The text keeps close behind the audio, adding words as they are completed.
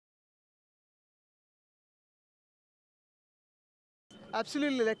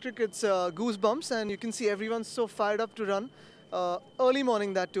Absolutely electric. It's goosebumps, and you can see everyone's so fired up to run. Early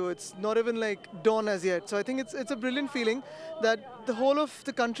morning, that too. It's not even like dawn as yet. So I think it's a brilliant feeling that the whole of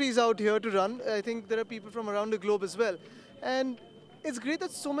the country is out here to run. I think there are people from around the globe as well, and it's great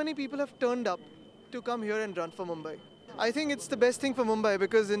that so many people have turned up to come here and run for Mumbai. I think it's the best thing for Mumbai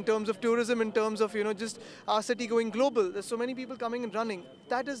because in terms of tourism, in terms of just our city going global, there's so many people coming and running.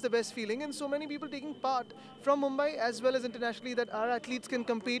 That is the best feeling, and so many people taking part from Mumbai as well as internationally that our athletes can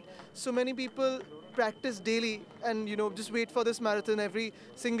compete. So many people practice daily and just wait for this marathon every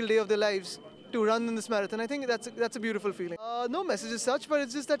single day of their lives to run in this marathon. I think that's a beautiful feeling. No message as such, but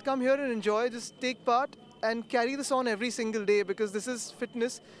it's just that come here and enjoy, just take part and carry this on every single day because this is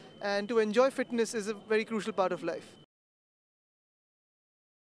fitness, and to enjoy fitness is a very crucial part of life.